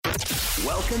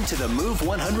Welcome to the Move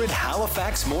 100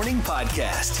 Halifax Morning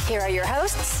Podcast. Here are your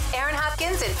hosts, Aaron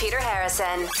Hopkins and Peter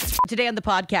Harrison. Today on the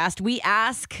podcast, we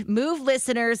ask Move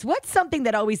listeners, what's something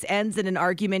that always ends in an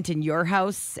argument in your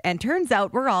house? And turns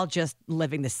out we're all just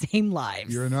living the same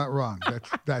lives. You're not wrong.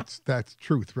 That's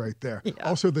truth right there. Yeah.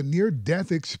 Also, the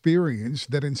near-death experience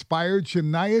that inspired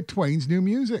Shania Twain's new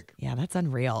music. Yeah, that's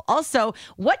unreal. Also,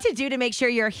 what to do to make sure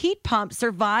your heat pump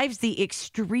survives the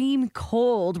extreme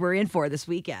cold we're in for this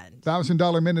weekend.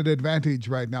 $1,000 minute advantage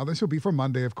right now. This will be for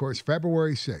Monday, of course,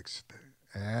 February 6th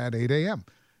at 8 a.m.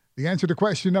 The answer to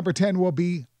question number 10 will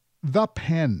be the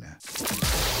pen.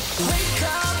 Wake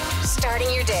up.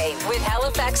 Starting your day with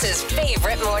Halifax's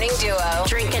favorite morning duo.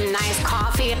 Drinking nice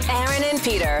coffee. Aaron and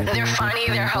Peter. They're funny.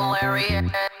 They're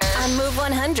hilarious. On Move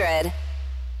 100.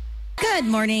 Good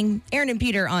morning. Aaron and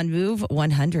Peter on Move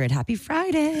 100. Happy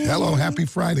Friday. Hello. Happy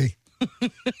Friday.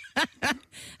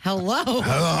 Hello. Hello.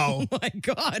 Oh, my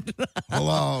God.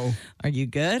 Hello. Are you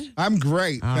good? I'm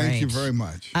great. All Thank right. you very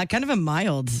much. Kind of a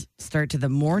mild start to the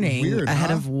morning. Weird,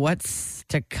 ahead huh? of what's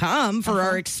to come for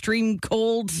our extreme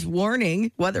cold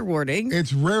weather warning.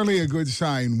 It's rarely a good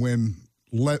sign when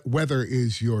weather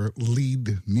is your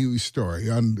lead news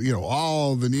story on,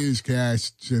 all the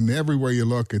newscasts and everywhere you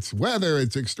look. It's weather.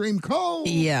 It's extreme cold.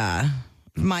 Yeah.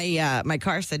 My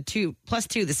car said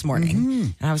 +2 this morning. Mm-hmm.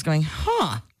 And I was going,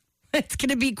 it's going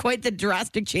to be quite the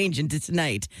drastic change into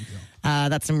tonight. Yeah.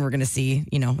 That's when we're going to see,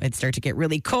 it start to get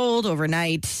really cold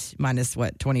overnight. Minus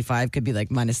 25, could be like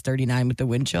minus 39 with the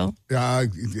wind chill. Yeah,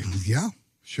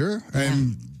 sure. Yeah.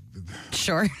 And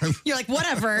sure. You're like,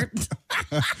 whatever.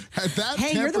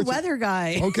 Hey, you're the weather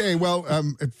guy. Okay, well,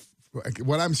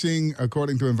 what I'm seeing,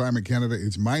 according to Environment Canada,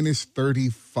 is minus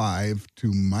 35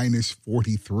 to minus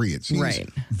 43. It seems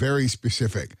very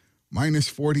specific. Minus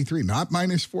 43, not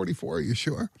minus 44. Are you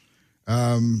sure?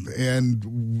 And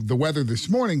the weather this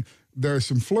morning, there are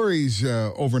some flurries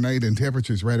overnight and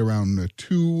temperatures right around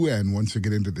 2. And once you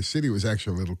get into the city, it was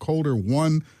actually a little colder,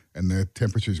 1. And the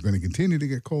temperature is going to continue to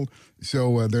get cold.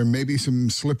 So there may be some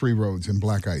slippery roads and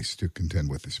black ice to contend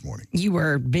with this morning. You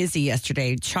were busy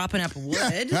yesterday chopping up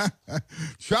wood.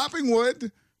 Chopping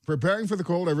wood, preparing for the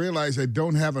cold. I realized I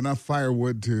don't have enough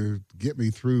firewood to get me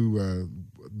through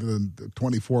the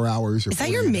 24 hours. Is that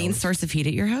your main source of heat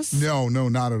at your house? No,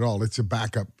 not at all. It's a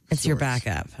backup. It's your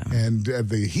backup. Oh. And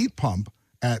the heat pump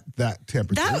at that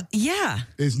temperature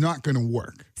is not going to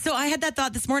work. So I had that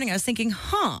thought this morning. I was thinking,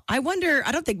 I wonder,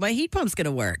 I don't think my heat pump's going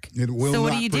to work. It will so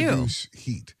what not do you produce do?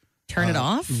 Heat. Turn it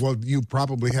off? Well, you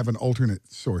probably have an alternate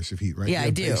source of heat, right? Yeah, I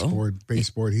do.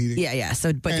 Baseboard heating. Yeah.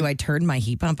 So, do I turn my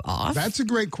heat pump off? That's a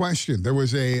great question. There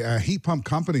was a heat pump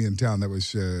company in town that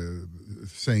was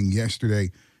saying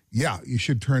yesterday, you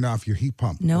should turn off your heat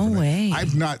pump. No way.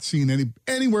 I've not seen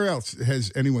anywhere else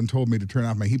has anyone told me to turn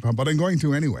off my heat pump, but I'm going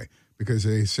to anyway. Because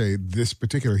they say this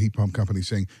particular heat pump company is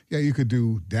saying, you could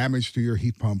do damage to your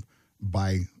heat pump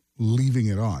by leaving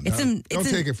it on. Don't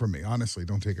take it from me. Honestly,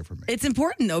 don't take it from me. It's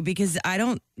important, though, because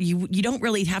you don't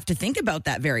really have to think about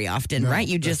that very often, right?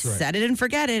 You just set it and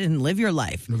forget it and live your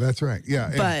life. No, that's right.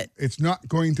 Yeah. But it's not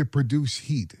going to produce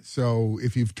heat. So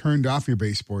if you've turned off your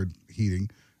baseboard heating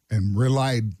and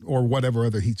relied, or whatever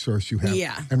other heat source you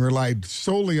have, and relied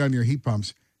solely on your heat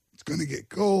pumps, it's going to get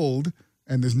cold.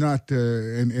 And there's not,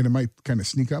 and it might kind of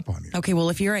sneak up on you. Okay, well,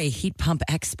 if you're a heat pump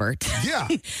expert. Yeah.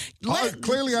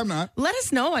 Clearly, I'm not. Let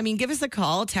us know. I mean, give us a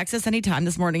call. Text us anytime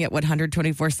this morning at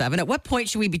 100-24-7. At what point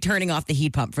should we be turning off the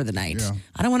heat pump for the night? Yeah.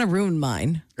 I don't want to ruin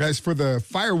mine. As for the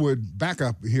firewood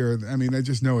backup here, I mean, I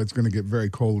just know it's going to get very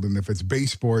cold. And if it's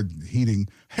baseboard heating,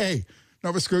 hey,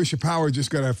 Nova Scotia Power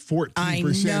just got a 14%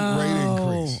 rate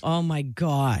increase. Oh, my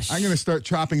gosh. I'm going to start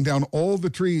chopping down all the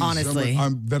trees honestly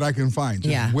that I can find.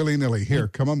 Just willy-nilly. Here,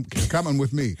 come on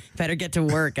with me. Better get to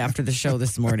work after the show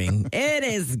this morning. It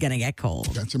is going to get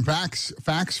cold. Got some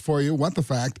facts for you. What the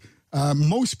fact?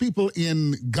 Most people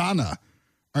in Ghana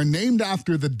are named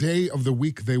after the day of the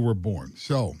week they were born.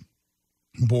 So,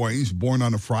 boys born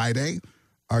on a Friday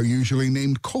are usually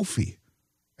named Kofi.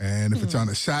 And if it's on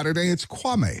a Saturday, it's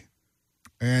Kwame.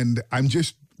 And I'm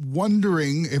just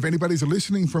wondering if anybody's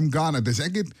listening from Ghana, does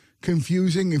that get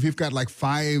confusing if you've got like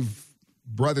 5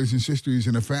 brothers and sisters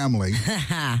in a family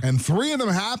and 3 of them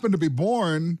happen to be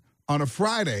born on a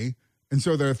Friday, and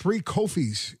so there are 3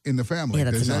 Kofis in the family? Yeah,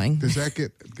 that's annoying. Does that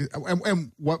get,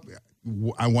 and what,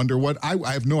 I wonder what,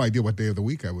 I have no idea what day of the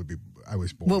week I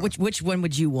was born. Well, which one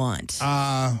would you want?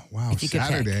 Wow,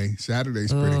 Saturday.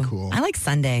 Saturday's pretty cool. I like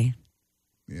Sunday.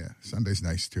 Yeah, Sunday's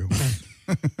nice too.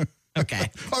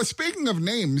 Okay. Speaking of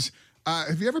names,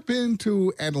 have you ever been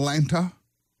to Atlanta?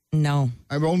 No.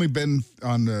 I've only been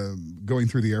on going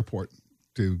through the airport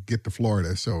to get to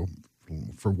Florida. So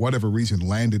for whatever reason,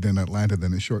 landed in Atlanta,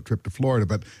 then a short trip to Florida.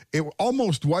 But it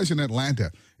almost was in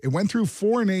Atlanta. It went through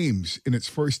 4 names in its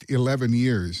first 11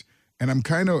 years. And I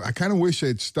kind of wish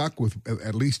they'd stuck with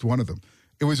at least one of them.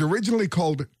 It was originally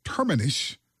called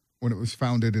Terminus when it was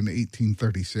founded in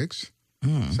 1836.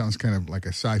 Sounds kind of like a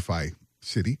sci-fi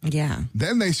city. Yeah.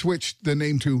 Then they switched the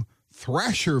name to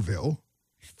Thrasherville.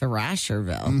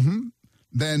 Thrasherville.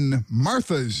 Then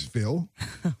Marthasville.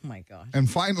 Oh, my gosh. And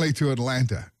finally to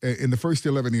Atlanta. In the first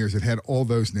 11 years, it had all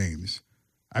those names.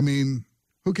 I mean,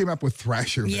 who came up with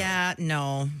Thrasherville? Yeah,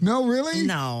 no. No, really?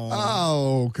 No.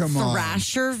 Oh, come on.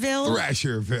 Thrasherville?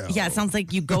 Thrasherville. Yeah, it sounds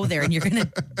like you go there and you're going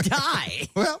to die.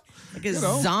 Well, like a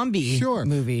zombie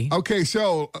movie. Okay,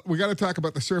 so we got to talk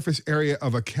about the surface area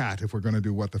of a cat if we're going to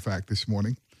do What the Fact this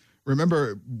morning.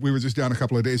 Remember, we were just down a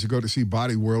couple of days ago to see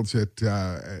Body Worlds at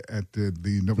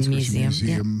the Nova Scotia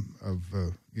Museum of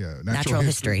Natural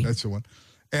History. That's the one.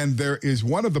 And there is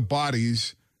one of the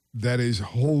bodies that is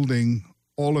holding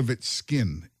all of its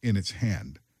skin in its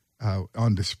hand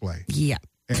on display. Yeah.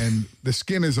 And the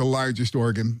skin is the largest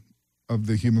organ of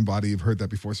the human body. You've heard that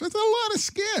before. So it's a lot of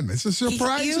skin. It's a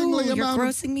surprisingly You're amount.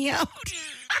 grossing me out.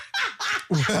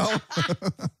 Well,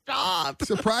 Stop.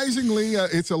 surprisingly,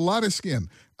 it's a lot of skin.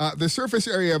 The surface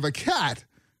area of a cat,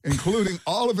 including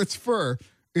all of its fur,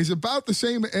 is about the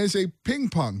same as a ping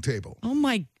pong table. Oh,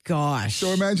 my gosh. So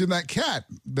imagine that cat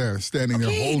there standing there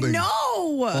holding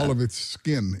all of its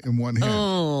skin in one hand.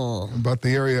 Oh. About the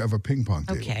area of a ping pong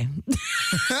table. Okay.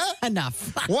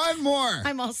 Enough. One more.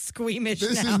 I'm all squeamish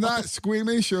This now. is not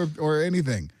squeamish or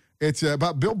anything. It's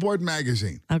about Billboard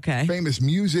magazine. Okay. Famous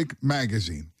music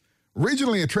magazine.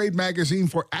 Originally a trade magazine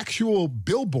for actual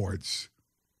billboards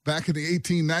back in the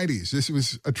 1890s. This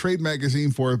was a trade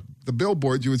magazine for the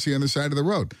billboards you would see on the side of the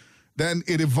road. Then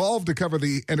it evolved to cover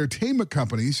the entertainment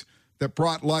companies that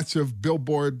brought lots of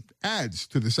billboard ads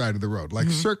to the side of the road, like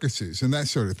circuses and that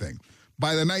sort of thing.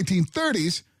 By the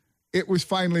 1930s, it was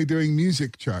finally doing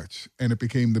music charts, and it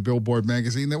became the Billboard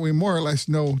magazine that we more or less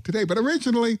know today. But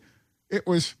originally, it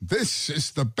was, this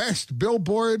is the best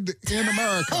billboard in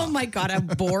America. Oh, my God. I'm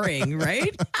boring,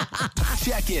 right?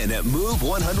 Check in at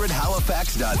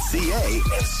move100halifax.ca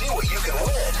and see what you can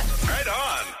win. Right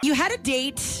on. You had a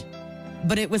date,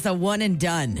 but it was a one and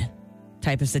done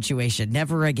type of situation.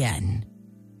 Never again.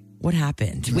 What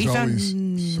happened? Sorry,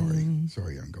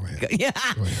 young. Go ahead. Yeah.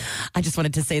 Go ahead. I just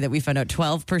wanted to say that we found out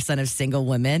 12% of single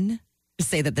women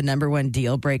say that the number one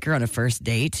deal breaker on a first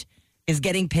date is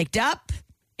getting picked up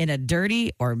in a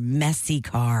dirty or messy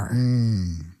car.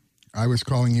 I was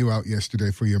calling you out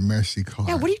yesterday for your messy car.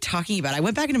 Yeah, what are you talking about? I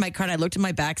went back into my car and I looked in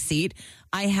my back seat.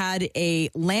 I had a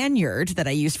lanyard that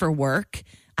I used for work.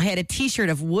 I had a T-shirt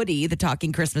of Woody, the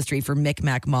talking Christmas tree for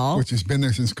Micmac Mall. Which has been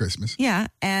there since Christmas. Yeah,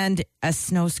 and a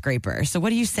snow scraper. So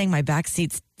what are you saying? My back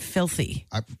seat's filthy.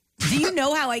 Do you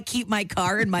know how I keep my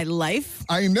car in my life?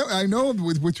 I know,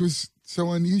 which was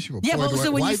so unusual. Yeah, Boy, well,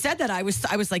 so when you said that, I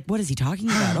was like, what is he talking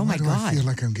about? Oh, my God. I feel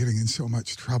like I'm getting in so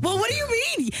much trouble. Well, what do you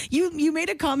mean? You made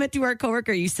a comment to our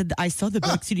coworker. You said, I saw the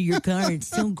backseat of your car. It's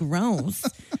so gross.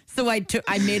 So I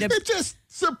made a... It just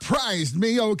surprised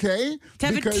me, okay? To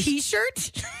have a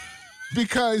T-shirt?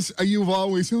 Because you've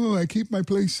always, I keep my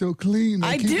place so clean.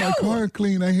 I keep my car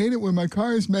clean. I hate it when my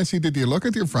car is messy. Did you look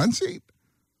at your front seat?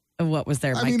 What was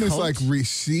there? I mean, it's like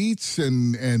receipts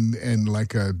and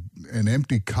like an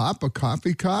empty cup, a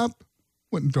coffee cup.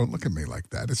 Well, don't look at me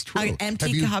like that. It's true. An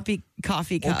empty coffee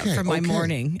cup from my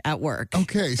morning at work.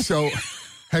 Okay, so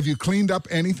have you cleaned up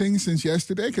anything since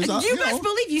yesterday? Because you best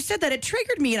believe you said that. It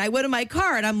triggered me, and I went in my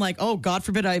car, and I'm like, oh, God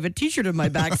forbid I have a T-shirt in my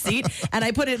back seat, and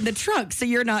I put it in the trunk so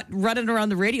you're not running around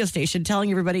the radio station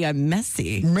telling everybody I'm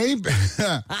messy.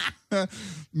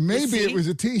 Maybe it was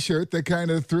a T-shirt that kind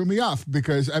of threw me off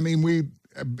because, I mean,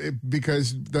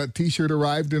 because the T-shirt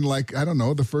arrived in the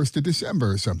 1st of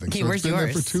December or something. Okay, so where's it's been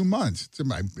yours? there for 2 months. It's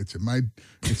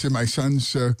in my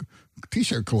son's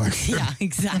T-shirt collection. Yeah,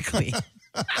 exactly.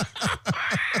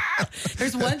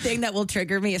 There's one thing that will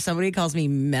trigger me if somebody calls me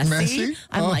messy.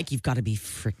 I'm like, you've got to be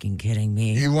freaking kidding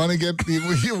me. You want to get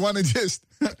if you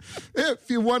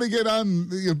want to get on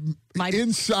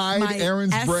inside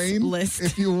Erin's brain list.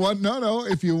 If you want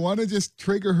to just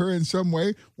trigger her in some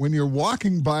way when you're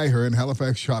walking by her in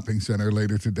Halifax Shopping Center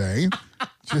later today,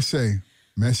 just say,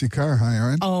 messy car, hi,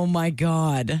 Erin. Oh, my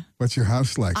God. What's your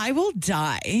house like? I will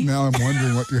die. Now I'm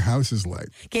wondering what your house is like.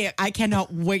 Okay, I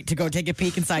cannot wait to go take a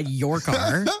peek inside your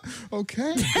car.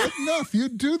 Okay, good enough. You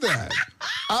do that.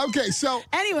 Okay, so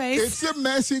anyways, it's a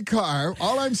messy car.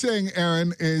 All I'm saying,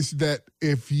 Erin, is that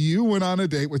if you went on a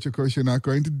date, which of course you're not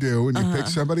going to do, and you pick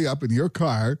somebody up in your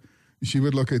car, she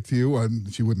would look at you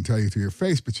and she wouldn't tell you to your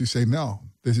face, but she'd say, no,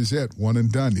 this is it. One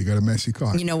and done. You got a messy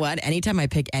car. You know what? Anytime I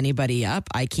pick anybody up,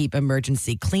 I keep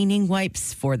emergency cleaning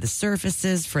wipes for the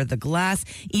surfaces, for the glass,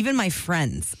 even my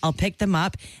friends. I'll pick them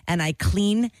up and I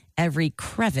clean every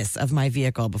crevice of my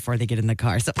vehicle before they get in the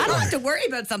car. So I don't have to worry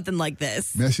about something like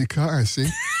this. Messy car, see?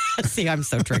 See, I'm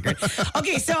so triggered.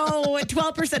 Okay, so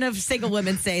 12% of single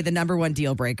women say the number one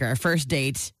deal breaker, first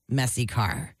date, messy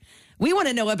car. We want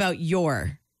to know about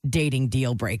your dating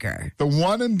deal breaker. The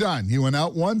one and done. You went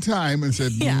out one time and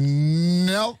said,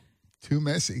 nope, too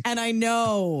messy. And I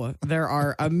know there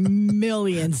are a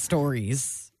million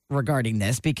stories regarding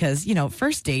this because, you know,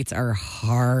 first dates are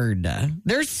hard.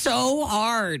 They're so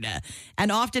hard.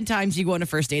 And oftentimes you go on a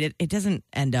first date, it doesn't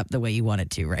end up the way you want it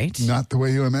to, right? Not the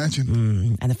way you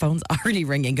imagined. And the phone's already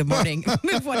ringing. Good morning.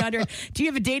 Move 100. Do you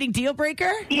have a dating deal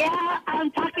breaker? Yeah,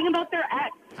 I'm talking about their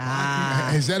ex.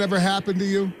 Has that ever happened to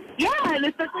you? Yeah, and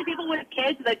especially people with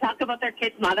kids, they talk about their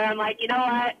kid's mother. I'm like, you know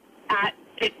what?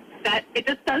 It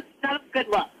just does not good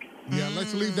look. Yeah,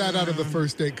 let's leave that out of the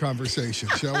first date conversation,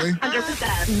 shall we?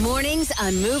 100%. Mornings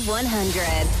on Move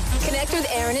 100. Connect with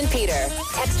Aaron and Peter.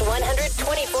 Text 100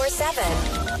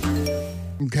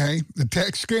 24/7. Okay. The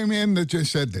text came in that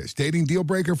just said this. Dating deal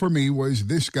breaker for me was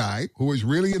this guy who was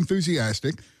really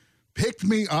enthusiastic, picked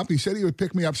me up. He said he would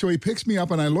pick me up. So he picks me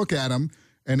up and I look at him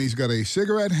and he's got a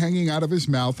cigarette hanging out of his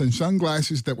mouth and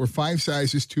sunglasses that were 5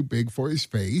 sizes too big for his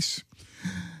face.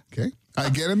 Okay. I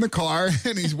get in the car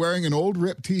and he's wearing an old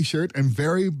ripped T-shirt and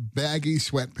very baggy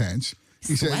sweatpants.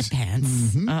 He Sweatpants?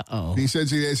 Says, Uh-oh. He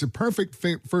says he has a perfect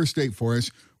first date for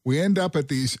us. We end up at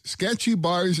these sketchy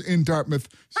bars in Dartmouth.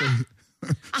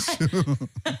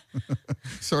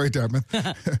 Sorry, Dartmouth.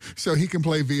 So he can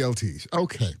play VLTs.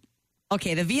 Okay.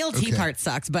 Okay, the VLT part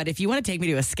sucks, but if you want to take me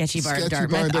to a sketchy bar in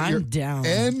Dartmouth, I'm down.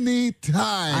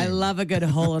 Anytime. I love a good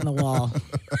hole in the wall.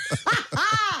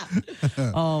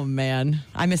 Oh, man.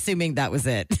 I'm assuming that was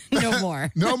it. No more.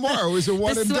 No more. It was a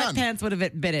one the and done. sweatpants would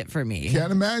have been it for me.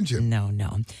 Can't imagine. No.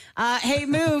 Hey,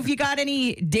 Move, you got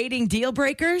any dating deal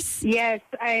breakers? Yes,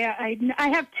 I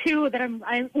have two that I'm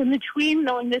in between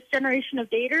knowing this generation of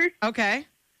daters. Okay.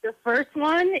 The first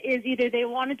one is either they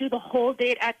want to do the whole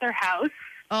date at their house,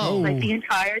 like the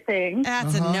entire thing.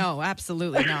 That's a no,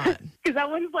 absolutely not. Because that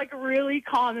one's like really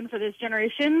common for this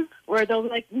generation where they'll be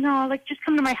like, no, like just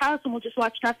come to my house and we'll just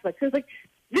watch Netflix. It's like,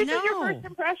 this is your first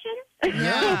impression?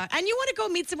 Yeah. And you want to go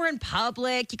meet somewhere in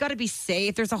public. You got to be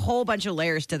safe. There's a whole bunch of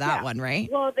layers to that one, right?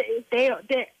 Well,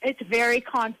 it's very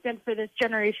constant for this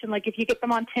generation. Like if you get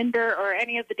them on Tinder or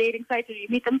any of the dating sites and you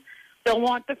meet them, they'll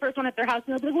want the first one at their house,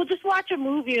 and they'll be like, well, just watch a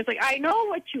movie. It's like, I know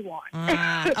what you want.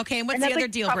 Okay, and what's And the that's, other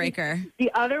like, deal probably- breaker?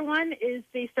 The other one is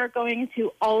they start going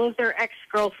into all of their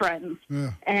ex-girlfriends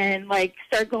and, like,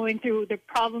 start going through the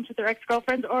problems with their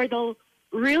ex-girlfriends, or they'll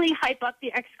really hype up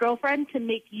the ex-girlfriend to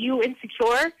make you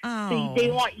insecure. So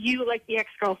they want you like the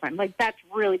ex-girlfriend. Like, that's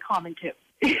really common, too.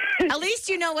 At least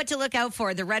you know what to look out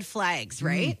for, the red flags,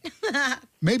 right?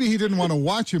 Maybe he didn't want to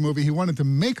watch a movie. He wanted to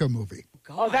make a movie.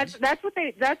 Oh, that's what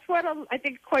I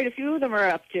think quite a few of them are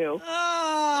up to.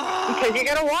 Because you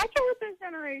got to watch it with this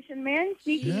generation, man.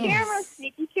 Sneaky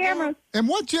cameras. And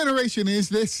what generation is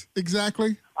this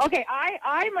exactly? Okay,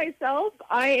 I myself,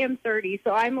 I am 30,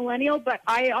 so I'm millennial, but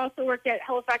I also worked at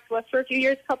Halifax West for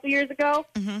a couple years ago,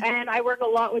 and I work a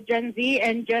lot with Gen Z,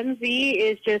 and Gen Z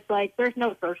is just like, there's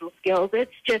no social skills.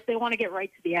 It's just they want to get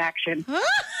right to the action.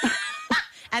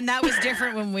 And that was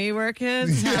different when we were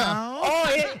kids? Yeah. No?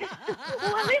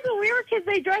 Well, at least when we were kids,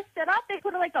 they dressed it up. They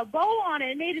put like a bow on it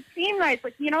and made it seem nice.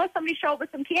 Like, you know, somebody showed up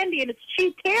with some candy, and it's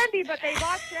cheap candy, but they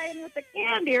walked in with the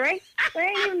candy, right? There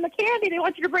ain't even the candy. They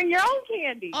want you to bring your own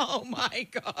candy. Oh, my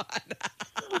God.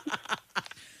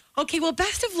 Okay, well,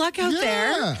 best of luck out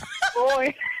there.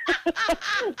 Boy.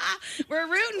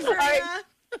 We're rooting for All you. right.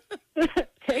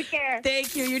 Take care.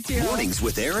 Thank you. You too. Mornings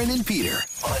with Aaron and Peter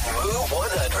on Move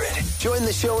 100. Join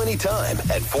the show anytime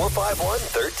at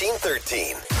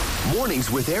 451-1313. Mornings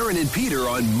with Aaron and Peter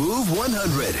on Move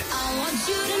 100. I want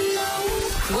you to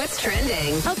know what's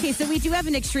trending. Okay, so we do have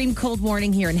an extreme cold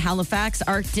warning here in Halifax.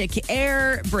 Arctic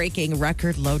air breaking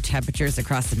record low temperatures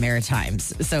across the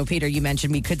Maritimes. So, Peter, you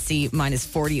mentioned we could see minus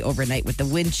 40 overnight with the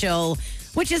wind chill,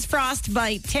 which is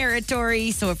frostbite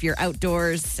territory. So if you're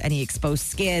outdoors, any exposed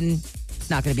skin, it's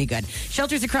not going to be good.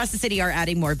 Shelters across the city are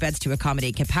adding more beds to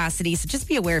accommodate capacity. So just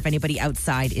be aware of anybody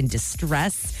outside in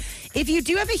distress. If you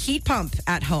do have a heat pump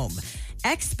at home,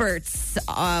 experts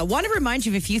want to remind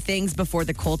you of a few things before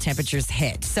the cold temperatures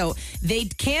hit. So they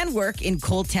can work in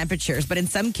cold temperatures, but in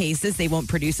some cases they won't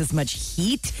produce as much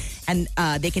heat, and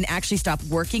they can actually stop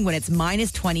working when it's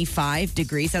minus 25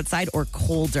 degrees outside or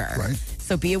colder. Right.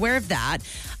 So be aware of that.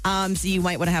 So you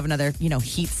might want to have another,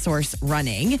 heat source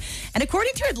running. And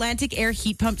according to Atlantic Air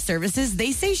Heat Pump Services,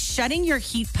 they say shutting your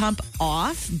heat pump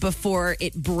off before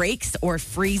it breaks or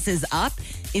freezes up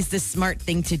is the smart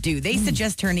thing to do. They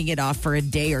suggest turning it off for a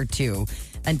day or two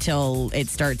until it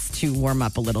starts to warm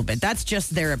up a little bit. That's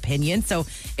just their opinion. So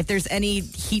if there's any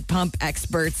heat pump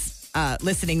experts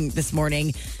listening this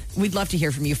morning, we'd love to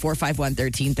hear from you.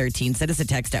 451-1313. Send us a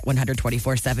text at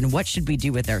 124-7. What should we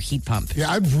do with our heat pump?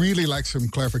 Yeah, I'd really like some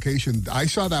clarification. I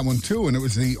saw that one too, and it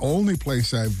was the only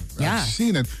place I've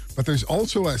seen it. But there's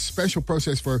also a special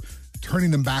process for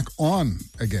turning them back on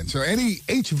again. So any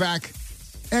HVAC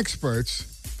experts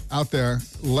out there,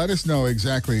 let us know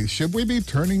exactly. Should we be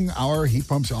turning our heat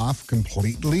pumps off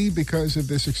completely because of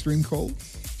this extreme cold?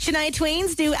 Shania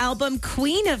Twain's new album,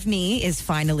 Queen of Me, is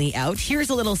finally out. Here's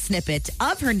a little snippet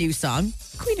of her new song,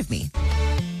 Queen of Me.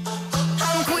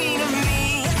 I'm queen of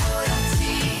me,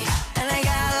 and I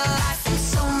got a life and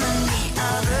so many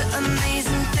other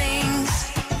amazing things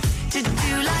to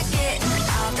do, like getting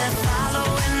out there,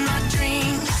 following my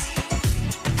dreams.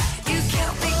 You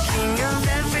can't be king of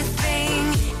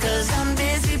everything, 'cause I'm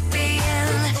busy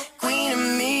being queen of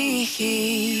me.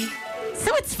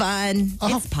 So it's fun.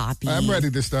 It's poppy. I'm ready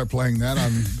to start playing that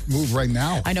on Move right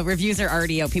now. I know reviews are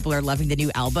already out. People are loving the new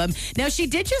album. Now, she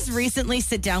did just recently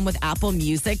sit down with Apple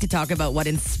Music to talk about what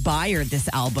inspired this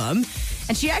album.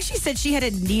 And she actually said she had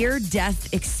a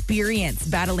near-death experience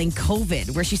battling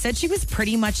COVID, where she said she was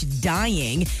pretty much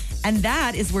dying. And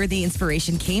that is where the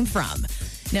inspiration came from.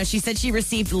 Now, she said she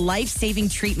received life-saving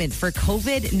treatment for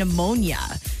COVID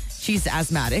pneumonia. She's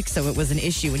asthmatic, so it was an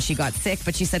issue when she got sick,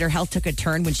 but she said her health took a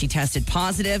turn when she tested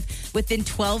positive. Within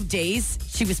 12 days,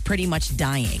 she was pretty much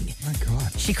dying. My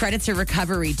God. She credits her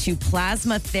recovery to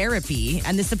plasma therapy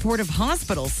and the support of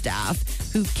hospital staff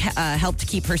who helped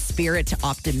keep her spirit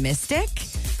optimistic.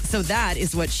 So that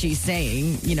is what she's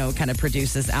saying, kind of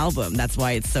produced this album. That's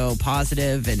why it's so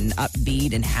positive and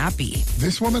upbeat and happy.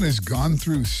 This woman has gone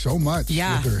through so much with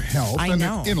her health I and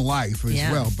know. in life as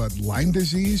well. But Lyme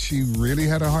disease, she really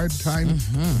had a hard time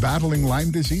battling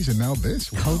Lyme disease, and now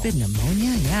this. Wow. COVID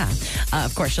pneumonia, yeah.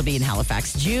 Of course, she'll be in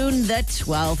Halifax June the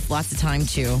 12th. Lots of time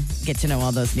to get to know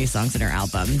all those new songs in her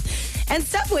album. And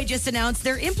Subway just announced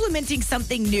they're implementing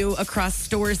something new across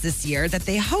stores this year that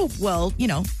they hope will,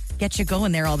 get you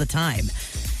going there all the time.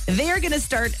 They're going to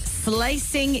start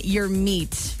slicing your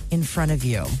meat in front of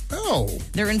you. Oh.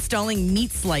 They're installing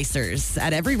meat slicers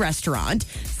at every restaurant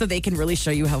so they can really show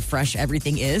you how fresh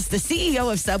everything is. The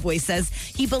CEO of Subway says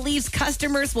he believes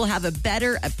customers will have a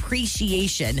better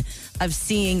appreciation of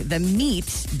seeing the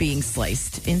meat being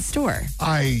sliced in store.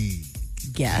 I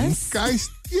guess. Guys,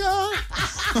 yeah.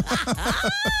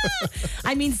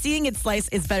 I mean, seeing it sliced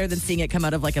is better than seeing it come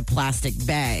out of like a plastic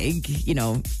bag,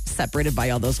 separated by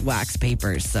all those wax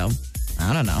papers. So,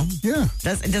 I don't know. Yeah.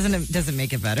 Doesn't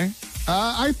make it better?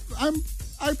 I'd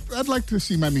like to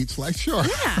see my meat sliced, sure.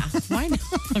 Yeah, why not?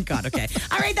 Oh, God, okay.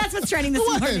 All right, that's what's trending this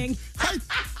morning.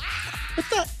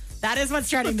 That is what's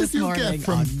trending this morning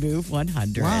on Move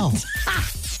 100. Wow.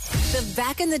 The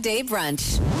Back in the Day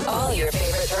Brunch. All your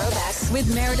favorite throwbacks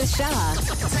with Meredith Shaw.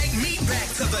 Take me back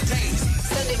to the days.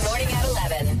 Sunday morning at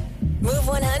 11. Move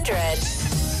 100.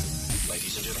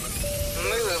 Ladies and gentlemen.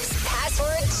 Move's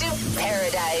password to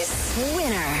paradise.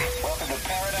 Winner. Welcome to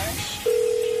paradise.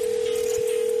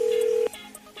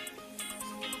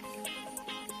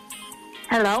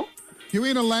 Hello?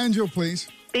 Uina Langio, please.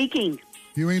 Speaking.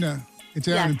 Uina, it's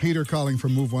Aaron and Peter calling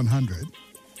from Move 100.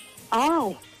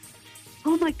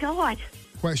 Oh my God.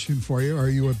 Question for you. Are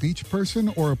you a beach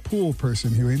person or a pool person,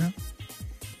 Uina?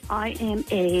 I am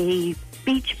a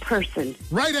beach person.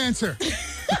 Right answer.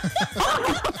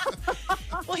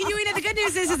 Well, Uina, the good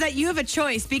news is that you have a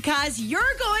choice because you're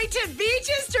going to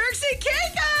Beaches, Turks, and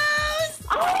Caicos.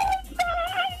 Oh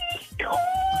my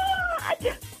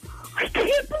God! I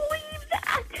can't believe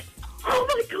that. Oh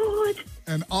my God.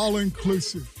 An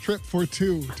all-inclusive trip for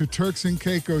two to Turks and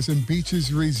Caicos and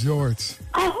Beaches Resorts.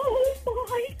 Oh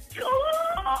my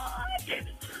God.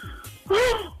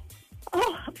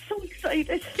 Oh, I'm so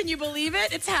excited. Can you believe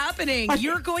it? It's happening.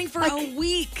 You're going for a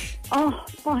week. Oh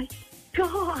my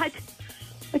God.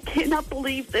 I cannot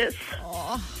believe this.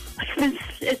 Oh.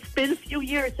 It's been a few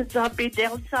years since I've been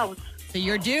down south. So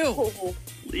you're due.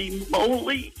 Holy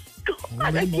moly.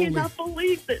 God, I cannot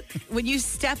believe this. When you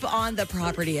step on the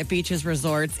property at Beaches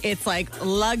Resorts, it's like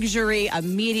luxury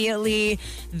immediately.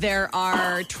 There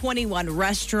are 21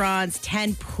 restaurants,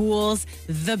 10 pools.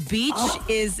 The beach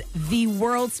is the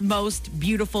world's most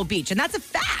beautiful beach, and that's a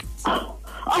fact. Oh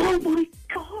my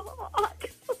God.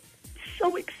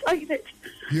 So excited.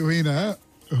 Uina,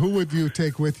 who would you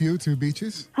take with you to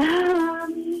Beaches? My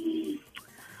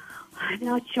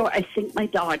not sure. I think my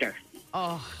daughter.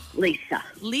 Oh, Lisa.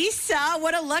 Lisa,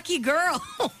 what a lucky girl.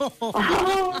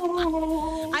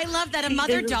 Oh, I love that. A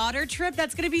mother-daughter trip.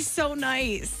 That's going to be so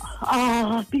nice.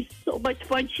 oh, it'd be so much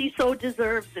fun. She so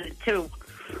deserves it, too.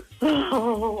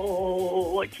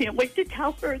 Oh, I can't wait to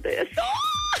tell her this.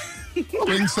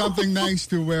 Bring something nice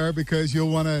to wear because you'll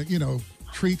want to,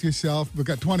 treat yourself. We've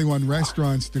got 21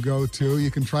 restaurants to go to. You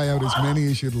can try out as many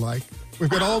as you'd like. We've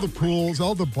got all the pools,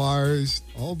 all the bars,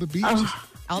 all the beaches.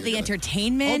 All the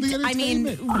entertainment. I mean,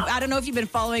 I don't know if you've been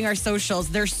following our socials.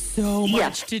 There's so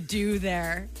much to do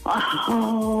there.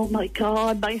 Oh, my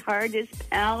God. My heart is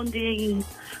pounding.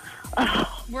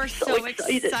 Oh, We're so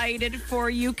excited for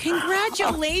you.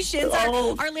 Congratulations.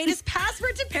 Our latest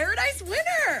Passport to Paradise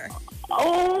winner.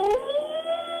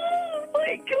 Oh,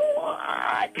 my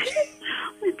God.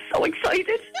 I'm so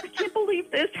excited. I can't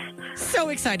believe this. So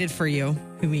excited for you,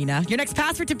 Huina. Your next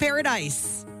Passport to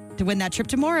Paradise to win that trip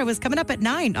tomorrow is coming up at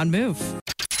 9 on Move.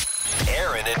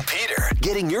 Aaron and Peter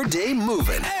getting your day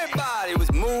moving. Everybody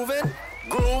was moving,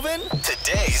 grooving.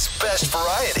 Today's best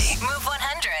variety. Move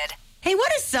 100. Hey,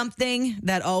 what is something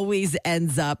that always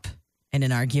ends up in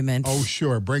an argument? Oh,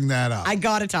 sure. Bring that up. I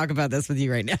got to talk about this with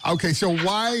you right now. Okay, so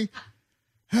why?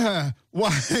 I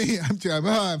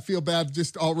feel bad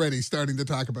just already starting to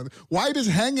talk about it. Why does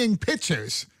hanging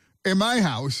pictures in my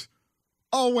house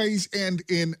always end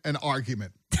in an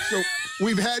argument? So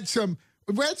we've had some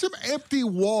empty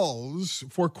walls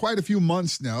for quite a few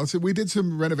months now. So we did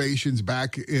some renovations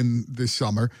back in the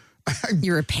summer.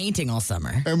 You were painting all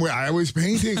summer. And I was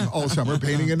painting all summer,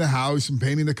 painting in the house and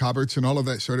painting the cupboards and all of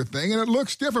that sort of thing. And it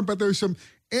looks different, but there's some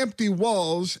empty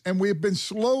walls, and we've been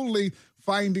slowly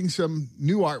finding some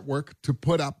new artwork to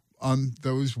put up on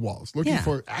those walls, looking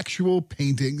for actual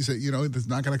paintings that, that's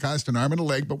not going to cost an arm and a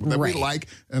leg, but that we like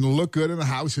and look good in the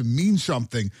house and mean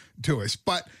something to us.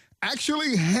 But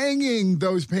actually hanging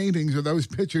those paintings or those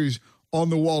pictures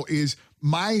on the wall is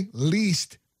my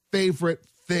least favorite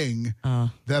thing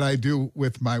that I do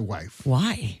with my wife.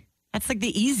 Why? That's like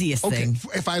the easiest thing.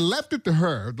 If I left it to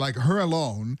her, like her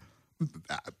alone,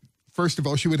 first of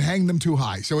all, she would hang them too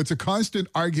high. So it's a constant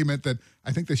argument that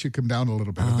I think they should come down a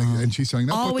little bit. And she's saying,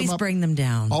 no, always put them up. bring them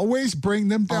down. Always bring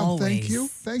them down.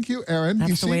 Always. Thank you, Aaron.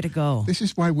 That's the way to go. This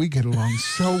is why we get along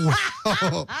so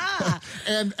well.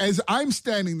 And as I'm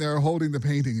standing there holding the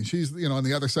painting, and she's, on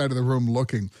the other side of the room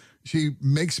looking, she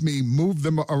makes me move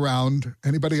them around.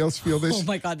 Anybody else feel this? Oh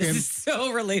my God, this is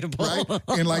so relatable.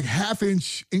 Right? In like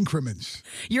half-inch increments.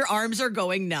 Your arms are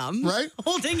going numb. Right?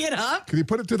 Holding it up. Could you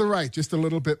put it to the right just a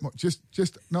little bit more?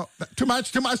 No, too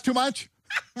much.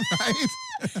 Right?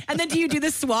 And then do you do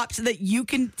the swap so that you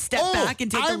can step back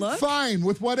and take a look? I'm fine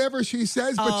with whatever she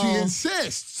says, but she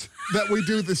insists that we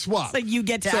do the swap. So you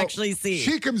get to actually see.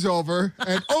 She comes over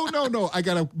and, no, I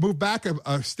got to move back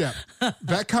a step.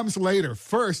 That comes later.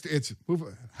 First, it's move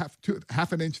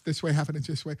half an inch this way, half an inch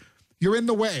this way. You're in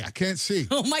the way. I can't see.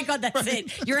 Oh my God, that's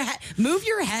it. Move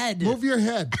your head. Move your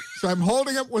head. So I'm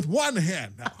holding it with one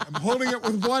hand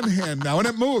now. And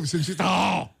it moves. And she's,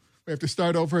 we have to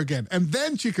start over again. And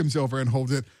then she comes over and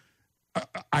holds it.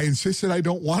 I insist that I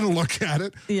don't want to look at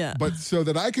it. Yeah. But so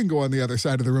that I can go on the other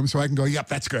side of the room so I can go, yep,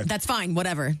 that's good. That's fine,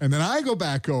 whatever. And then I go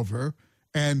back over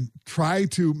and try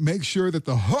to make sure that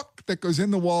the hook that goes in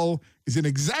the wall is in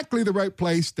exactly the right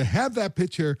place to have that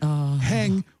picture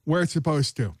hang where it's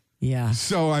supposed to. Yeah.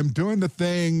 So I'm doing the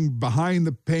thing behind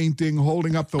the painting,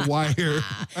 holding up the wire.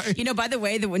 By the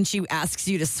way, that when she asks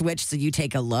you to switch so you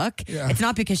take a look, it's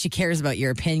not because she cares about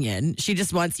your opinion. She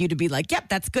just wants you to be like, yep,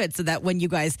 that's good. So that when you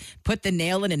guys put the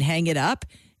nail in and hang it up,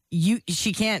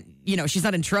 she can't, she's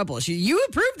not in trouble. You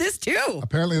approve this too.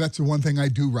 Apparently that's the one thing I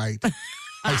do right.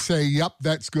 I say, yep,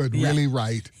 that's good. Really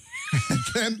right. And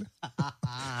then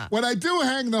when I do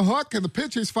hang the hook and the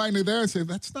picture's finally there, I say,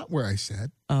 that's not where I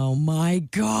said. Oh, my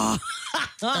God.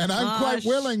 And I'm quite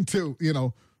willing to,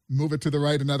 move it to the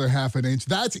right another half an inch.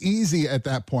 That's easy at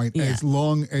that point, as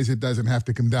long as it doesn't have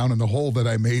to come down in the hole that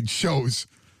I made shows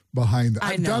behind.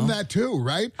 I've done that too,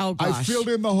 right? Oh, gosh. I filled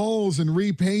in the holes and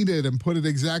repainted and put it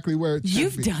exactly where it should be.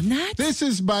 You've done that? This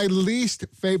is my least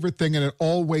favorite thing, and it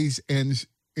always ends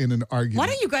in an argument. Why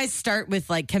don't you guys start with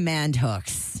like command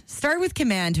hooks? Start with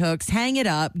command hooks, hang it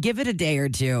up, give it a day or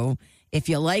two. If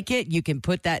you like it, you can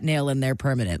put that nail in there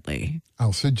permanently.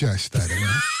 I'll suggest that.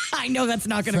 I know that's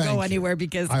not going to go anywhere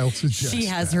because she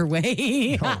has her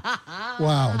way.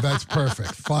 Wow, that's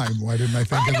perfect. Fine. Why didn't I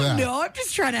think of that? No, I'm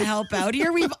just trying to help out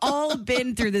here. We've all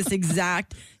been through this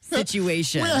exact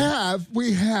situation.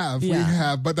 We have.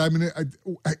 But I mean,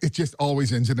 it just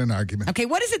always ends in an argument. Okay,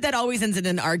 what is it that always ends in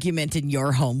an argument in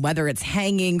your home? Whether it's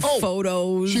hanging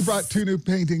photos. She brought 2 new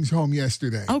paintings home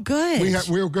yesterday. Oh, good.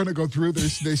 We were going to go through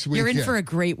this weekend. You're in for a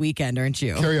great weekend, aren't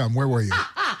you? Carry on. Where were you?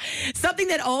 Something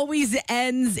that always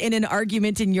ends in an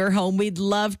argument in your home. We'd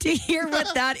love to hear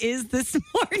what that is this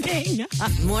morning.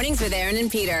 Mornings with Aaron and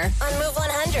Peter on Move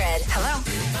 100. Hello.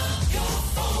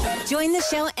 Join the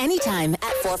show anytime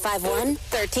at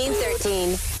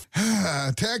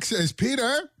 451-1313. Text says,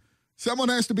 Peter, someone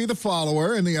has to be the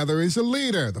follower and the other is a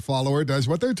leader. The follower does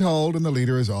what they're told and the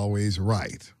leader is always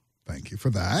right. Thank you for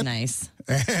that. Nice.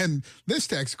 And this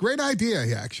text, great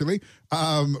idea, actually,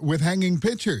 with hanging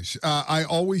pictures. I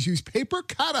always use paper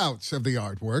cutouts of the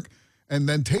artwork and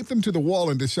then tape them to the wall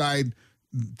and decide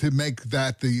to make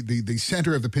that the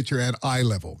center of the picture at eye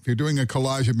level. If you're doing a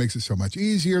collage, it makes it so much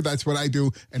easier. That's what I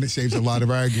do, and it saves a lot of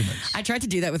arguments. I tried to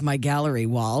do that with my gallery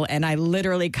wall, and I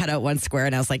literally cut out one square,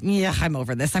 and I was like, yeah, I'm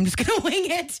over this. I'm just going to wing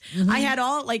it. I had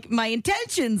my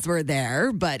intentions were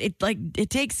there, but it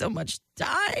takes so much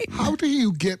time. How do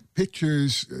you get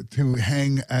pictures to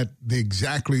hang at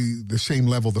exactly the same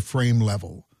level, the frame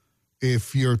level?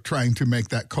 If you're trying to make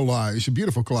that collage, a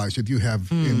beautiful collage that you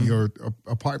have in your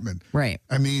apartment. Right.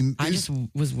 I mean, I just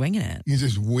was winging it. You're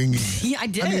just winging it. Yeah, I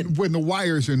did. I mean, when the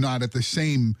wires are not at the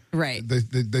same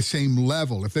the same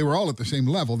level. If they were all at the same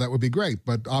level, that would be great.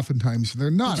 But oftentimes they're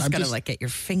not. You just got to get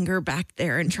your finger back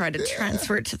there and try to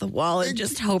transfer it to the wall and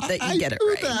just hope that you get it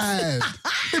right. That.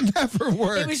 It never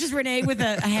works. It was just Renee with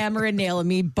a hammer and nail and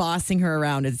me bossing her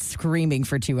around and screaming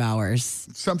for 2 hours.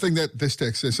 Something that this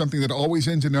text says, something that always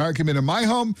ends in an argument. In my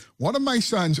home, one of my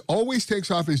sons always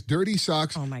takes off his dirty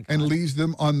socks and leaves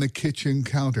them on the kitchen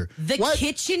counter. The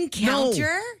kitchen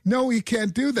counter? No, he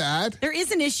can't do that. There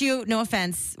is an issue, no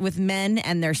offense, with men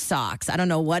and their socks. I don't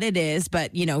know what it is,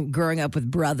 but, growing up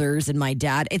with brothers and my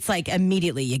dad, it's like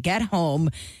immediately you get home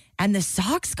and the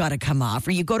socks got to come off,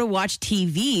 or you go to watch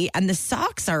TV and the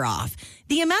socks are off.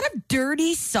 The amount of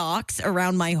dirty socks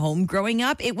around my home growing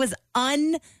up, it was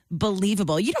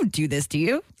unbelievable. You don't do this, do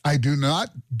you? I do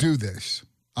not do this.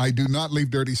 I do not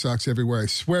leave dirty socks everywhere. I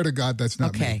swear to God, that's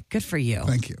not me. Okay, good for you.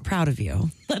 Thank you. Proud of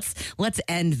you. Let's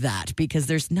end that because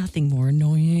there's nothing more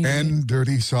annoying. End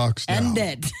dirty socks now. End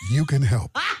it. You can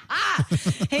help.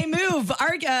 Hey, Move.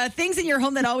 Things in your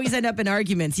home that always end up in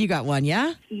arguments. You got one,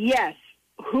 yeah? Yes.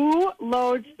 Who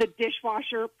loads the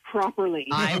dishwasher properly?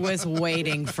 I was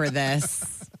waiting for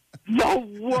this. The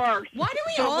worst. Why do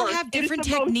we all have different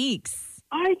techniques?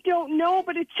 I don't know,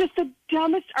 but it's just the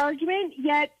dumbest argument,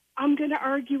 yet I'm going to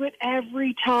argue it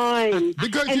every time.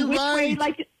 Because and you're which right.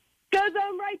 Way, because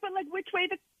I'm right, but which way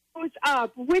the goes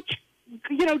up? Which,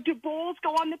 do bowls go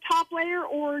on the top layer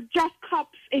or just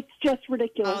cups? It's just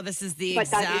ridiculous. Oh, this is the but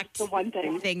exact that is the one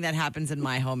thing that happens in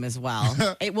my home as well.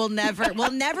 We'll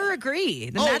never agree.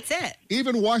 Then that's it.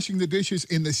 Even washing the dishes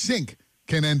in the sink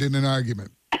can end in an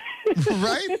argument.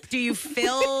 Right? Do you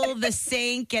fill the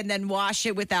sink and then wash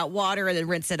it with that water and then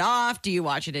rinse it off? Do you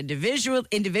wash it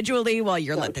individually while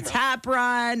you're letting the tap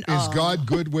run? Is God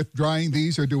good with drying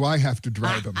these, or do I have to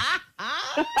dry them?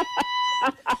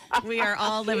 We are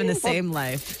all living the same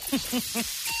life.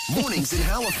 Mornings in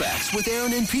Halifax with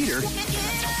Aaron and Peter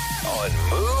on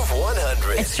Move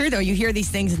 100. It's true, though. You hear these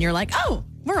things and you're like, oh,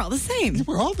 we're all the same.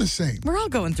 We're all the same. We're all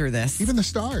going through this. Even the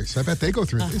stars. I bet they go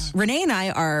through this. Renee and I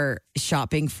are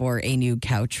shopping for a new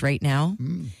couch right now.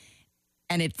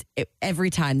 And every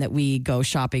time that we go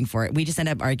shopping for it, we just end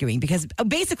up arguing because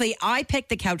basically I picked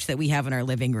the couch that we have in our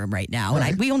living room right now.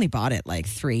 Right. And we only bought it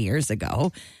 3 years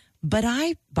ago. But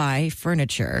I buy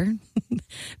furniture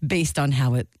based on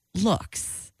how it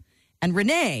looks. And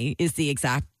Renee is the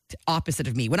exact opposite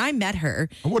of me. When I met her...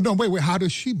 Well, no, wait. How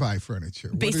does she buy furniture?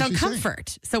 Based on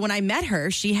comfort. So when I met her,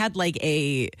 she had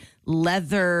a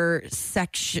leather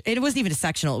section. It wasn't even a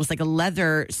sectional. It was a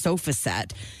leather sofa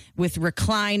set with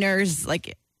recliners.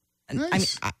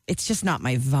 Nice. I mean, it's just not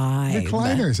my vibe.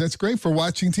 Recliners. That's great for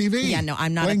watching TV. Yeah, no,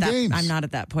 I'm not playing at that. games. I'm not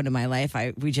at that point in my life.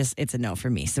 It's a no for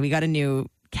me. So we got a new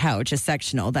couch, a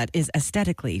sectional that is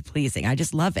aesthetically pleasing. I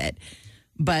just love it.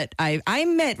 But I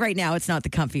admit right now it's not the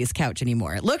comfiest couch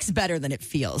anymore. It looks better than it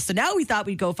feels. So now we thought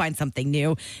we'd go find something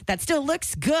new that still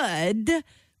looks good,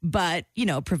 but,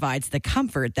 provides the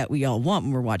comfort that we all want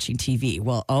when we're watching TV.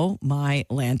 Well, oh my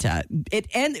Lanta.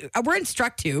 And we're in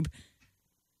StruckTube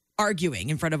arguing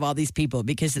in front of all these people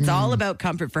because it's all about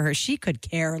comfort for her. She could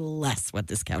care less what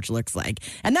this couch looks like.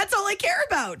 And that's all I care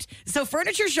about. So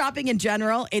furniture shopping in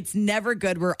general, it's never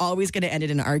good. We're always going to end it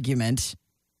in an argument.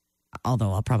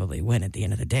 Although I'll probably win at the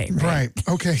end of the day. Right.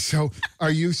 Okay. So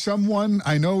are you someone,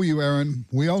 I know you, Aaron.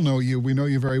 We all know you. We know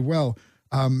you very well.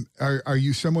 Are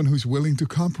you someone who's willing to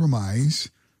compromise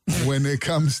when it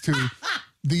comes to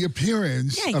the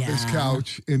appearance of this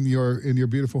couch in your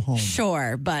beautiful home?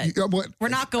 Sure, but we're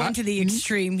not going to the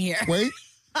extreme here. Wait,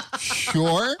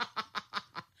 sure.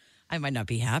 I might not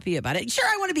be happy about it. Sure,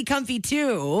 I want to be comfy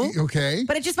too. Okay.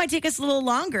 But it just might take us a little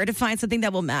longer to find something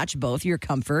that will match both your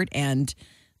comfort and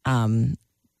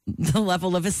the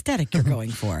level of aesthetic you're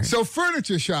going for. So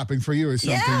furniture shopping for you is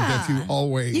something that you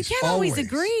You can't always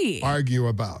agree. Argue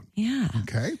about. Yeah.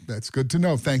 Okay, that's good to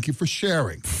know. Thank you for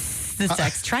sharing. The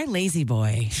sex. Try Lazy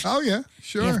Boy. Oh, yeah,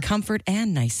 sure. You have comfort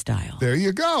and nice style. There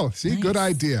you go. See, good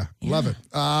idea. Love it.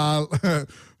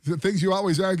 The things you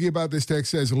always argue about, this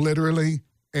text says literally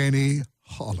any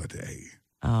holiday.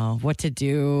 Oh, what to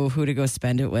do, who to go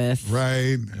spend it with.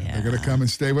 Right. Yeah. They're going to come and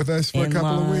stay with us for a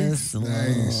couple of weeks.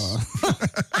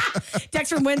 Nice.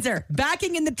 Text from Windsor.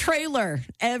 Backing in the trailer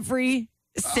every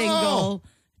single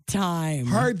time.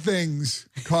 Hard things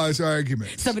cause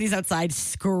arguments. Somebody's outside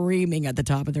screaming at the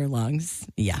top of their lungs.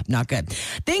 Yeah, not good.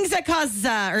 Things that cause,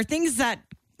 or things that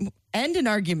end in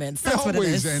arguments. That's what it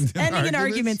is. Ending in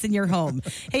arguments in your home.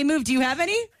 Hey, Move, do you have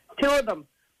any? 2 of them.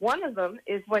 One of them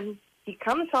is when he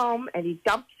comes home and he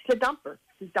dumps the dumper.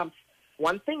 He dumps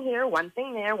one thing here, one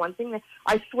thing there, one thing there.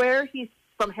 I swear he's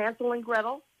from Hansel and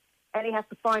Gretel, and he has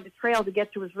to find a trail to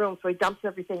get to his room, so he dumps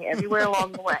everything everywhere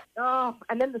along the way. Oh,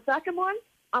 and then the second one,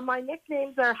 my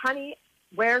nicknames are Honey,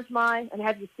 Where's My, and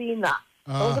Have You Seen That?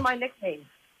 Those are my nicknames.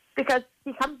 Because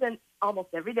he comes in almost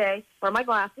every day, where are my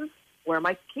glasses, where are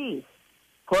my keys?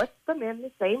 Put them in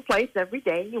the same place every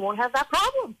day, and you won't have that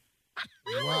problem.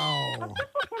 Wow. How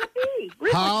simple can it be?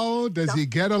 Really? How does he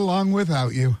get along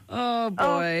without you? Oh,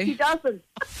 boy. He doesn't.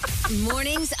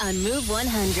 Mornings on Move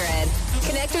 100.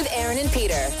 Connect with Aaron and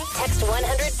Peter. Text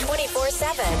 100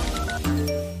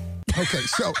 24/7. Okay,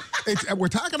 so we're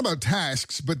talking about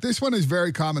tasks, but this one is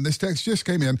very common. This text just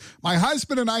came in. My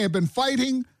husband and I have been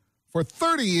fighting for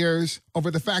 30 years over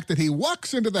the fact that he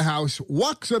walks into the house,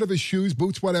 walks out of his shoes,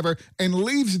 boots, whatever, and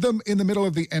leaves them in the middle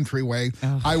of the entryway.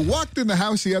 Oh. I walked in the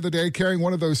house the other day carrying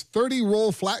one of those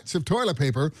 30-roll flats of toilet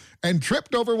paper and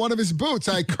tripped over one of his boots.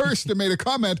 I cursed and made a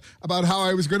comment about how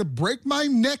I was going to break my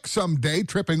neck someday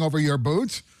tripping over your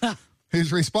boots.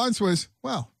 His response was,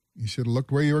 well, you should have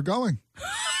looked where you were going.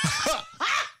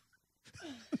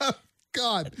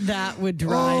 God. That would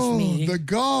drive me. The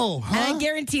gall. Huh? And I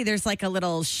guarantee there's like a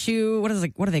little shoe, what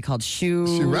are they called?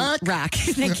 Shoe rack.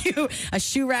 Thank you. A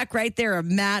shoe rack right there, a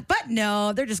mat. But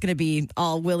no, they're just going to be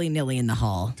all willy-nilly in the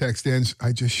hall. Text ends,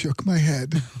 I just shook my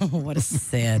head. Oh, what a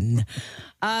sin.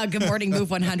 Good morning,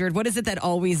 Move 100. What is it that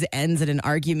always ends in an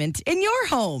argument in your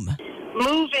home?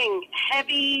 Moving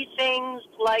heavy things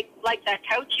like that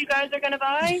couch you guys are going to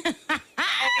buy.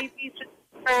 Heavy piece of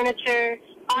furniture.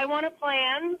 I want a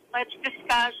plan. Let's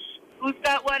discuss who's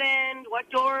got what end, what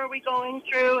door are we going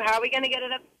through, how are we going to get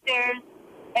it upstairs.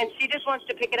 And she just wants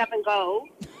to pick it up and go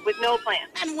with no plan.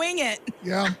 And wing it.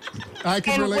 Yeah, I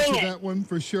can relate to that one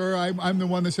for sure. I'm the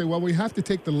one to say, well, we have to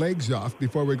take the legs off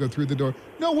before we go through the door.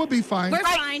 No, we'll be fine. We're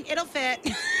fine. It'll fit.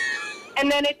 And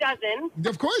then it doesn't.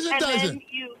 Of course it doesn't.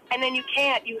 And then you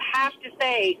can't. You have to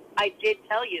say, I did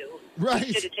tell you. Right.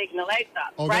 You should have taken the legs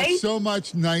off. Oh, right? That's so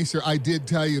much nicer. I did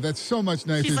tell you. That's so much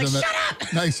nicer She's like, than shut that.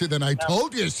 up! Nicer than I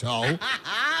told you so.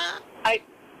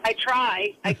 I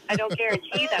try. I don't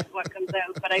guarantee that's what comes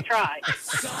out, but I try.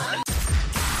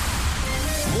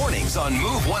 Mornings on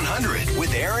Move 100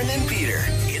 with Aaron and Peter.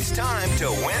 It's time to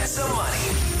win some money.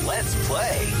 Let's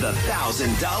play the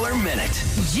 $1,000 Minute.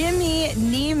 Jimmy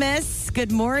Nemus,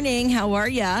 good morning. How are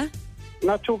ya?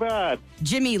 Not too bad.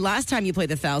 Jimmy, last time you played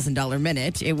the $1,000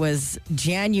 Minute, it was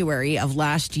January of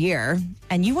last year,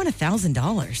 and you won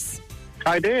 $1,000.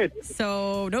 I did.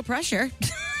 So no pressure.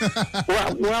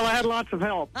 well, I had lots of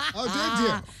help. Oh, did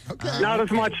you? Okay. Not as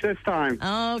much this time.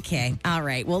 Okay. All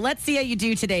right. Well, let's see how you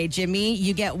do today, Jimmy.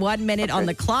 You get 1 minute on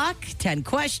the clock, 10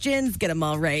 questions, get them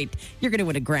all right. You're going to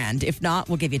win $1,000. If not,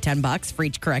 we'll give you $10 for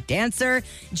each correct answer.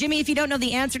 Jimmy, if you don't know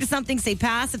the answer to something, say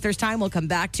pass. If there's time, we'll come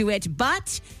back to it.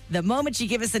 But the moment you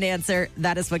give us an answer,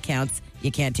 that is what counts.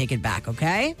 You can't take it back,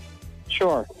 okay?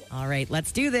 Sure. All right.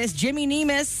 Let's do this. Jimmy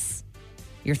Nemus.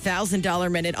 Your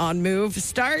 $1,000 Minute on Move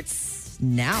starts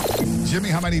now. Jimmy,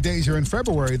 how many days are in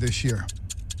February this year?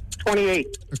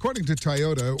 28. According to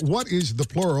Toyota, what is the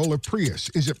plural of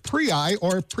Prius? Is it Prii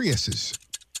or Priuses?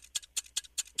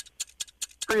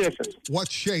 Priuses.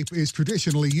 What shape is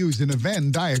traditionally used in a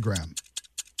Venn diagram?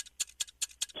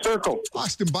 Circle.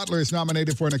 Austin Butler is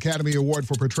nominated for an Academy Award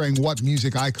for portraying what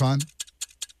music icon?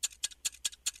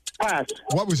 Pass.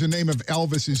 What was the name of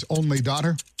Elvis's only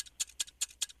daughter?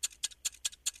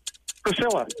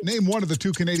 Priscilla. Name one of the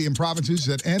 2 Canadian provinces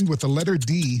that end with the letter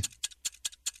D.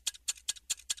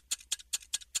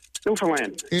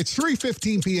 Newfoundland. It's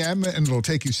 3:15 p.m. and it'll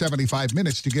take you 75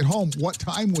 minutes to get home. What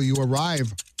time will you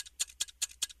arrive?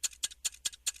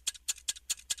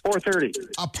 4:30.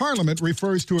 A parliament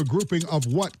refers to a grouping of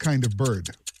what kind of bird?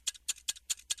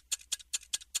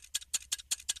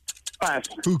 Pass.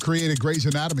 Who created Grey's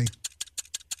Anatomy?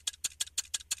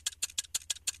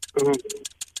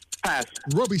 Pass.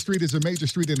 Roby Street is a major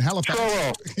street in Halifax.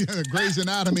 Grey's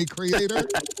Anatomy creator.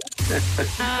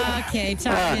 Okay,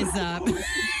 time is up.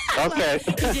 Okay.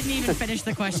 You didn't even finish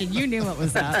the question. You knew what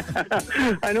was up.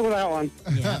 I know that one.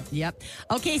 Yep.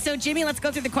 Okay, so Jimmy, let's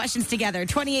go through the questions together.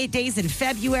 28 days in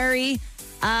February.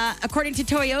 According to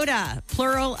Toyota,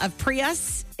 plural of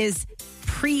Prius is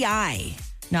Prii,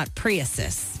 not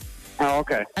Priuses. Oh,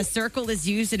 okay. A circle is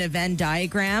used in a Venn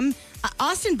diagram.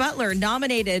 Austin Butler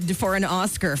nominated for an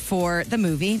Oscar for the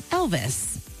movie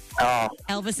Elvis. Oh.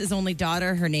 Elvis's only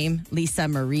daughter, her name, Lisa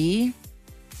Marie.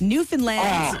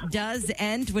 Newfoundland does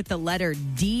end with the letter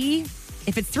D.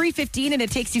 If it's 3:15 and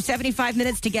it takes you 75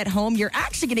 minutes to get home, you're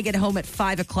actually going to get home at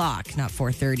 5 o'clock, not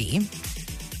 4:30.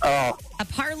 Oh. A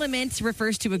parliament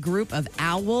refers to a group of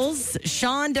owls.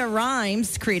 Shonda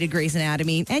Rhimes created Grey's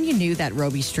Anatomy, and you knew that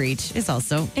Roby Street is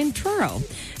also in Truro.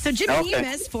 So Jimmy, you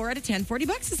missed 4 out of 10,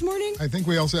 $40 this morning. I think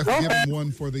we also have to give him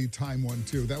one for the time one,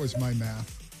 too. That was my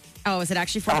math. Oh, is it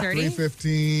actually 4:30?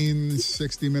 3:15,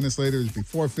 60 minutes later, it'd be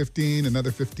 4:15,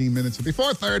 another 15 minutes, it'd be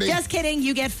 4:30. Just kidding.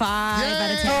 You get 5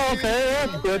 out of 10. Oh, okay,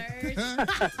 that's good.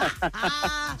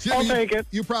 Jimmy, I'll take it.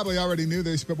 You probably already knew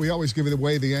this, but we always give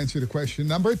away the answer to question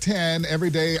number 10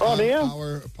 every day on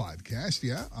our podcast,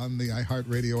 on the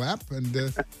iHeartRadio app.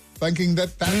 And thinking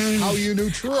that's how you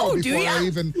knew Truro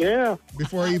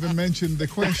before I even mentioned the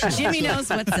question. Jimmy knows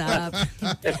what's up.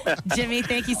 Jimmy,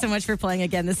 thank you so much for playing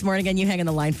again this morning, and you hang on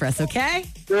the line for us, okay?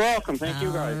 You're welcome. Thank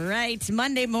you, guys. All right,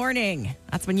 Monday morning.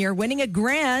 That's when you're winning a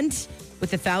grand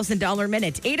with a $1,000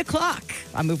 minute. 8 o'clock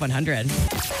on Move 100.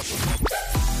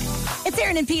 It's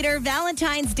Aaron and Peter.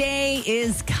 Valentine's Day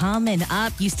is coming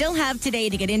up. You still have today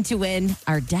to get in to win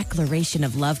our Declaration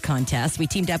of Love contest. We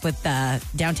teamed up with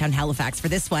Downtown Halifax for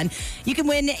this one. You can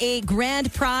win a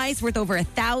grand prize worth over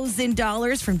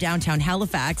 $1,000 from Downtown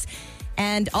Halifax.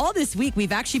 And all this week,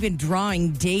 we've actually been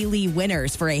drawing daily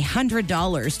winners for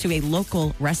 $100 to a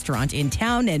local restaurant in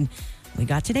town. And we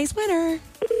got today's winner.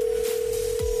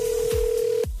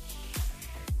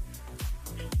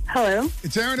 Hello.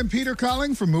 It's Aaron and Peter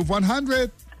calling from Move 100.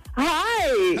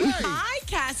 Hi. Hi,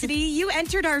 Cassidy. You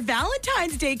entered our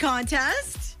Valentine's Day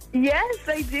contest. Yes,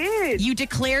 I did. You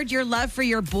declared your love for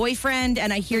your boyfriend,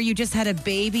 and I hear you just had a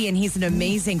baby, and he's an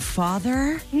amazing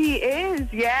father. He is,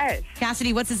 yes.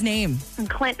 Cassidy, what's his name?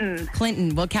 Clinton.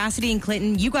 Clinton. Well, Cassidy and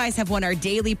Clinton, you guys have won our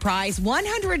daily prize,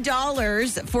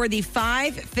 $100 for the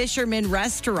 5 Fisherman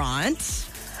Restaurant.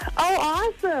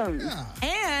 Oh, awesome. Yeah.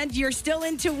 And you're still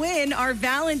in to win our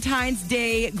Valentine's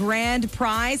Day grand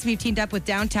prize. We've teamed up with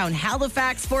Downtown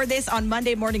Halifax for this. On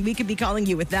Monday morning, we could be calling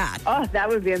you with that. Oh, that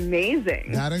would be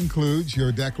amazing. That includes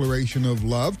your declaration of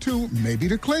love to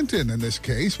Clinton in this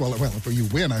case. Well, if you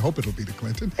win, I hope it'll be to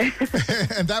Clinton.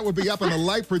 And that would be up on a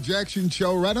light projection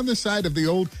show right on the side of the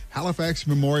old Halifax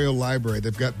Memorial Library.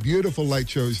 They've got beautiful light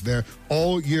shows there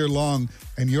all year long.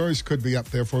 And yours could be up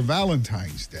there for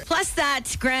Valentine's Day. Plus,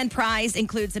 that grand prize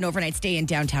includes an overnight stay in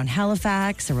downtown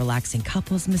Halifax, a relaxing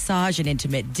couples massage, an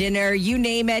intimate dinner, you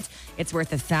name it. It's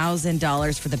worth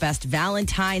 $1,000 for the best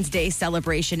Valentine's Day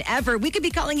celebration ever. We could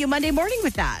be calling you Monday morning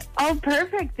with that. Oh,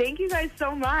 perfect. Thank you guys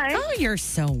so much. Oh, you're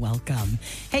so welcome.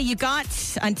 Hey, you got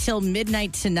until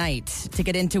midnight tonight to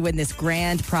get in to win this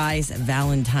grand prize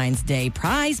Valentine's Day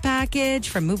prize package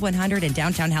from Move 100 in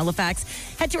downtown Halifax.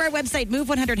 Head to our website,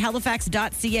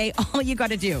 move100halifax.ca. All you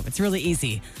got to do, it's really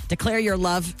easy. Declare your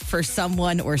love for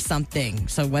someone or something.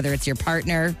 So whether it's your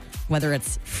partner, whether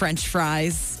it's French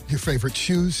fries. Your favorite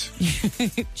shoes?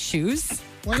 Shoes?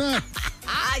 Why not?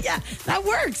 Yeah, that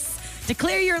works.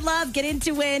 Declare your love. Get in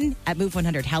to win at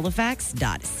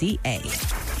move100halifax.ca.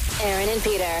 Aaron and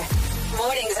Peter.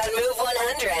 Mornings on Move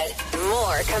 100.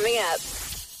 More coming up.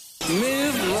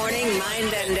 Move Morning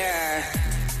Mindbender.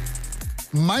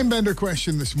 Mindbender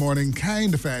question this morning,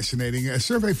 kind of fascinating. A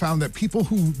survey found that people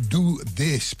who do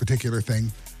this particular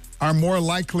thing are more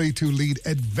likely to lead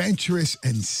adventurous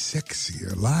and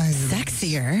sexier lives.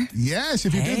 Sexier? Yes,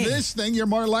 if you do this thing, you're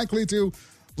more likely to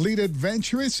lead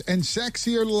adventurous and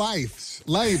sexier lives.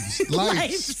 Lives.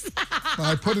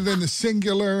 I put it in the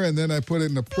singular and then I put it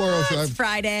in the plural. It's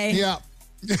Friday. Yeah.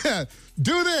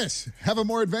 Do this. Have a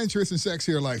more adventurous and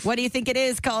sexier life. What do you think it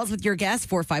is? Calls with your guess,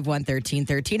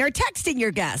 451-1313, or texting your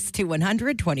guess to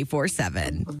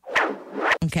 100-24-7.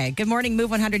 Okay. Good morning, Move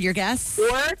 100. Your guess?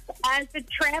 Work as a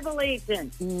travel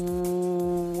agent.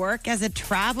 Work as a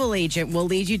travel agent will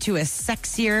lead you to a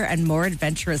sexier and more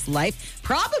adventurous life.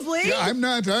 Probably. Yeah, I'm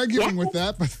not arguing with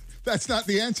that, but that's not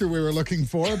the answer we were looking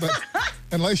for. But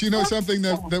unless you know something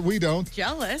that we don't.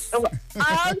 Jealous. All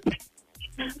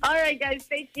right, guys.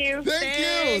 Thank you. Thank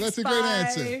you. That's a great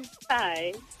answer.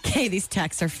 Bye. Okay, these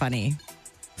texts are funny.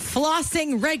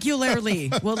 Flossing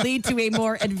regularly will lead to a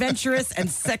more adventurous and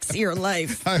sexier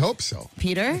life. I hope so.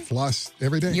 Peter? Floss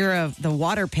every day. You're the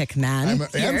water pick man.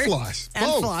 And floss. And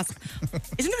Both. floss.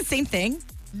 Isn't it the same thing?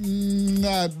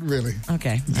 Not really.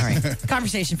 Okay. All right.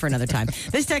 Conversation for another time.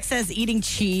 This text says eating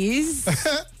cheese.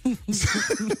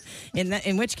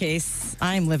 In which case,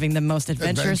 I'm living the most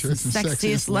adventurous and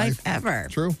sexiest life ever.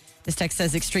 True. This text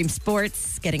says extreme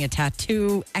sports, getting a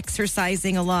tattoo,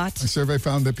 exercising a lot. A survey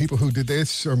found that people who did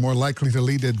this are more likely to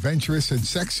lead adventurous and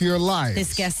sexier lives.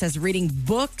 This guest says reading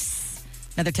books.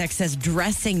 Another text says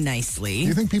dressing nicely. Do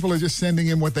you think people are just sending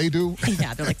in what they do?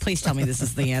 Yeah, they're like, please tell me this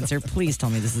is the answer. Please tell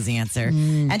me this is the answer.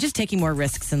 And just taking more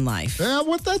risks in life. Yeah,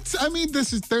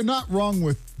 they're not wrong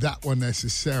with that one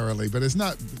necessarily, but it's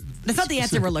not. That's not the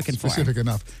answer we're looking for. Specific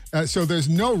enough. So there's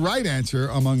no right answer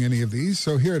among any of these.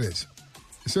 So here it is.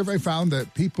 The survey found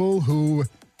that people who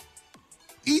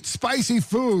eat spicy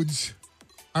foods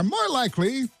are more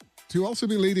likely to also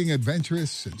be leading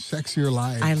adventurous and sexier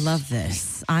lives. I love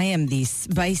this. I am the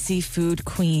spicy food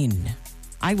queen.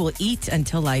 I will eat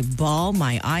until I bawl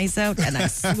my eyes out and I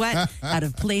sweat out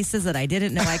of places that I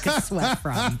didn't know I could sweat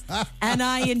from. And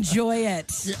I enjoy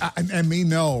it. Yeah, and me,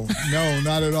 no,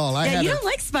 not at all. You don't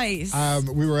like spice.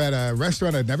 We were at a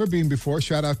restaurant I'd never been before.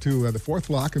 Shout out to the Fourth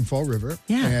Lock in Fall River.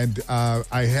 Yeah. And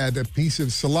I had a piece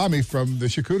of salami from the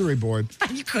charcuterie board.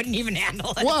 You couldn't even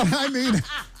handle it. Well, I mean,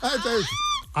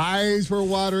 eyes were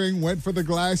watering, went for the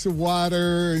glass of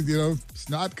water,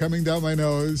 snot coming down my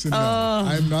nose. And no,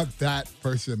 I'm not that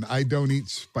person. I don't eat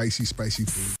spicy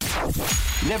food.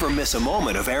 Never miss a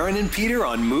moment of Aaron and Peter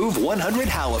on Move 100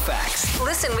 Halifax.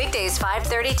 Listen weekdays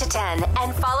 5:30 to 10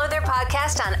 and follow their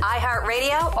podcast on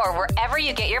iHeartRadio or wherever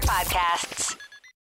you get your podcasts.